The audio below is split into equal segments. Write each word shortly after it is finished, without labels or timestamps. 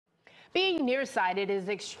Being nearsighted is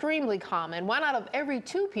extremely common. 1 out of every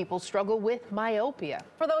 2 people struggle with myopia.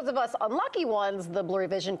 For those of us unlucky ones, the blurry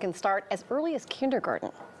vision can start as early as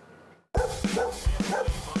kindergarten.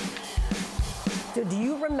 So do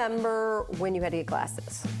you remember when you had to get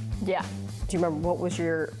glasses? Yeah. Do you remember what was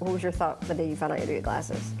your thought the day you found out you had to get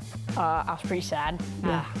glasses? I was pretty sad.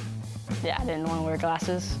 Yeah, I didn't want to wear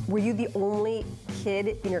glasses. Were you the only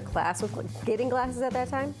kid in your class with getting glasses at that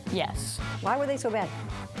time? Yes. Why were they so bad?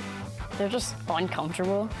 They're just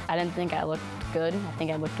uncomfortable. I didn't think I looked good. I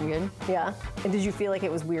think I looked good. Yeah. And did you feel like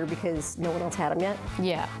it was weird because no one else had them yet?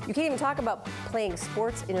 Yeah. You can't even talk about playing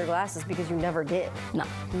sports in your glasses because you never did. No.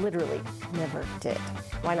 Literally never did.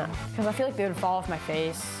 Why not? Because I feel like they would fall off my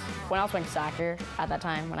face. When I was playing soccer at that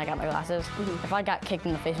time, when I got my glasses, if I got kicked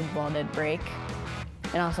in the face with the ball, they'd break.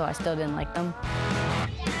 And also, I still didn't like them.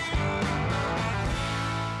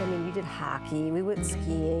 I mean, you did hockey, we went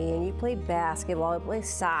skiing, you played basketball, you played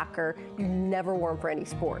soccer. You never wore them for any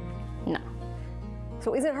sport. No.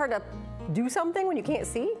 So isn't it hard to do something when you can't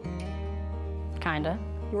see? Kinda.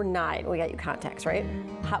 You were 9 when we got you contacts, right?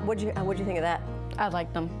 What'd you think of that? I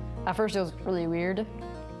liked them. At first, it was really weird,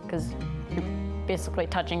 because you're basically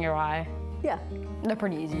touching your eye. Yeah. They're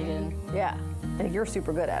pretty easy to get in. Yeah, and you're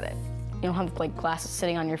super good at it. You don't have like glasses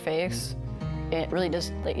sitting on your face. It really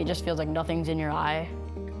just, it just feels like nothing's in your eye.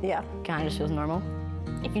 Yeah. Kind of just feels normal.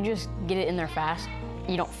 If you just get it in there fast,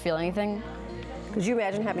 you don't feel anything. Could you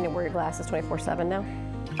imagine having to wear your glasses 24/7 now?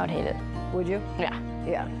 I would hate it. Would you? Yeah.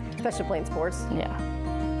 Yeah, especially playing sports. Yeah.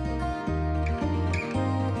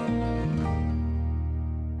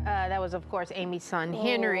 That was, of course, Amy's son,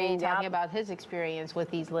 Henry, talking about his experience with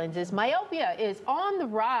these lenses. Myopia is on the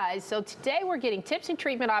rise, so today we're getting tips and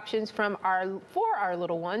treatment options for our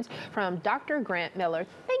little ones from Dr. Grant Miller.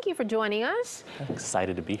 Thank you for joining us. I'm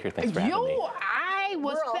excited to be here. Thanks for having me. I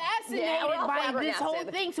was fascinated by this whole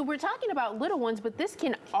thing. So we're talking about little ones, but this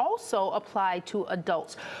can also apply to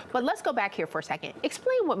adults. But let's go back here for a second.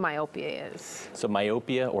 Explain what myopia is. So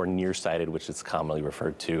myopia, or nearsighted, which is commonly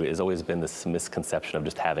referred to, has always been this misconception of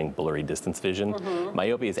just having blurry distance vision.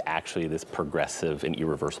 Myopia is actually this progressive and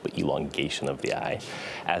irreversible elongation of the eye.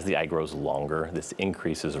 As the eye grows longer, this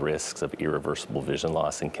increases risks of irreversible vision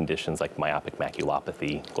loss in conditions like myopic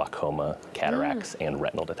maculopathy, glaucoma, cataracts, and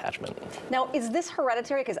retinal detachment. Now, is this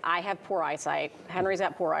hereditary? Because I have poor eyesight. Henry's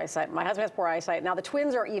got poor eyesight. My husband has poor eyesight. Now, the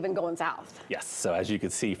twins are even going south. Yes, so as you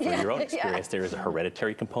can see from your own experience, there is a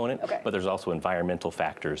hereditary component, but there's also environmental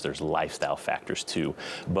factors, there's lifestyle factors too.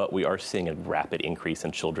 But we are seeing a rapid increase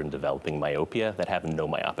in children developing myopia that have no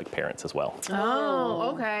myopic parents as well.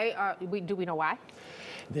 Oh, okay. Do we know why?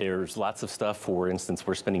 There's lots of stuff. For instance,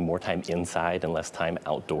 we're spending more time inside and less time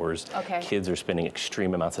outdoors. Kids are spending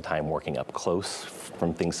extreme amounts of time working up close,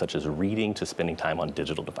 from things such as reading to spending time on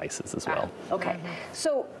digital devices as well.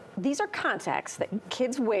 So these are contacts that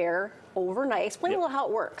kids wear overnight. Explain a little how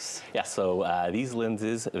it works. Yeah, so these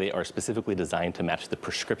lenses, they are specifically designed to match the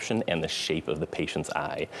prescription and the shape of the patient's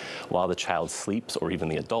eye. While the child sleeps, or even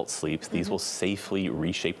the adult sleeps, these will safely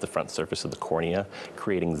reshape the front surface of the cornea,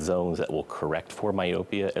 creating zones that will correct for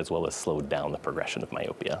myopia as well as slow down the progression of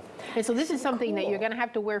myopia. And so this is something that you're going to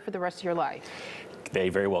have to wear for the rest of your life. They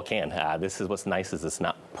very well can. This is what's nice, is it's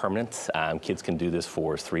not permanent. Kids can do this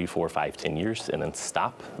for 3, 4, 5, 10 years and then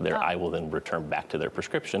stop. Their eye will then return back to their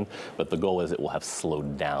prescription, but the goal is it will have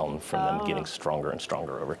slowed down from them getting stronger and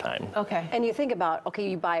stronger over time. And you think about,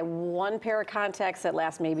 you buy one pair of contacts that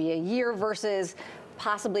lasts maybe a year versus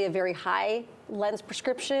possibly a very high lens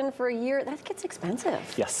prescription for a year. That gets expensive.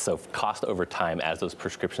 Yes, so cost over time, as those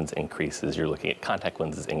prescriptions increases, you're looking at contact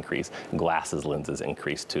lenses increase, glasses lenses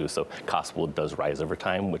increase too, so cost does rise over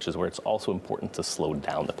time, which is where it's also important to slow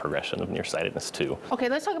down the progression of nearsightedness too. Okay,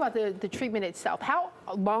 let's talk about the treatment itself. How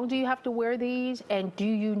long do you have to wear these, and do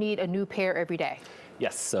you need a new pair every day?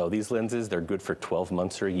 Yes, so these lenses, they're good for 12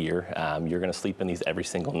 months or a year. You're gonna sleep in these every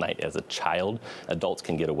single night as a child. Adults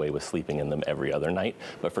can get away with sleeping in them every other night,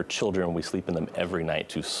 but for children, we sleep in them every night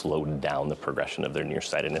to slow down the progression of their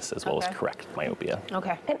nearsightedness as well as correct myopia.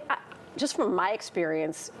 And just from my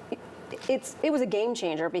experience, it was a game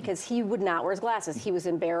changer because he would not wear his glasses. He was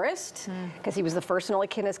embarrassed because he was the first and only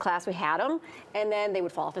kid in his class who had them, and then they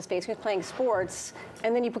would fall off his face when he was playing sports,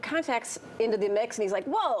 and then you put contacts into the mix and he's like,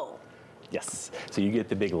 whoa. Yes, so you get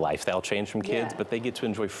the big lifestyle change from kids, but they get to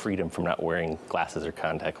enjoy freedom from not wearing glasses or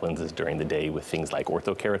contact lenses during the day with things like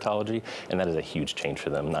orthokeratology, and that is a huge change for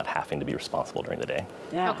them, not having to be responsible during the day.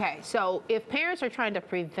 Okay, so if parents are trying to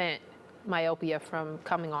prevent myopia from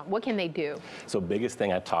coming on? What can they do? So biggest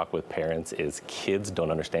thing I talk with parents is kids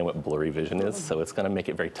don't understand what blurry vision is, so it's going to make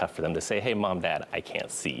it very tough for them to say, hey, mom, dad, I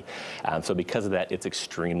can't see. So because of that, it's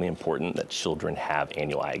extremely important that children have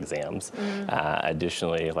annual eye exams.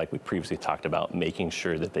 Additionally, like we previously talked about, making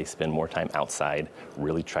sure that they spend more time outside,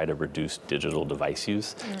 really try to reduce digital device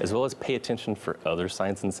use, as well as pay attention for other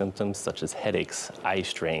signs and symptoms such as headaches, eye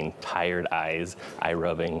strain, tired eyes, eye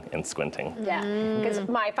rubbing, and squinting. Yeah, because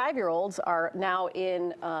my 5-year-olds are now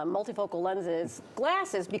in multifocal lenses,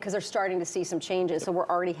 glasses, because they're starting to see some changes. So we're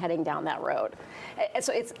already heading down that road. And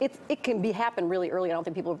so it can happen really early. I don't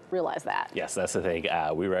think people realize that. Yes, that's the thing.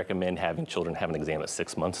 We recommend having children have an exam at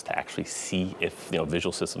 6 months to actually see if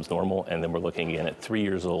visual system's normal, and then we're looking again at 3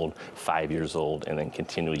 years old, 5 years old, and then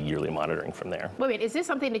continually yearly monitoring from there. Wait a minute, is this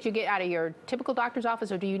something that you get out of your typical doctor's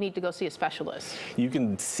office, or do you need to go see a specialist? You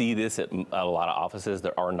can see this at a lot of offices.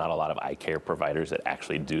 There are not a lot of eye care providers that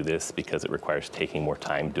actually do this because it requires taking more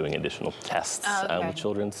time doing additional tests with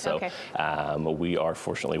children. So we are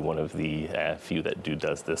fortunately one of the few that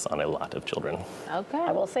does this on a lot of children. Okay.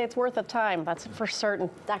 I will say it's worth the time, that's for certain.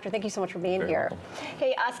 Doctor, thank you so much for being here.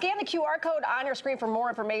 Hey, scan the QR code on your screen for more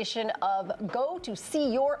information of go to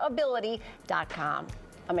seeyourability.com.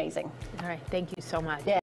 Amazing. All right, thank you so much. Yeah.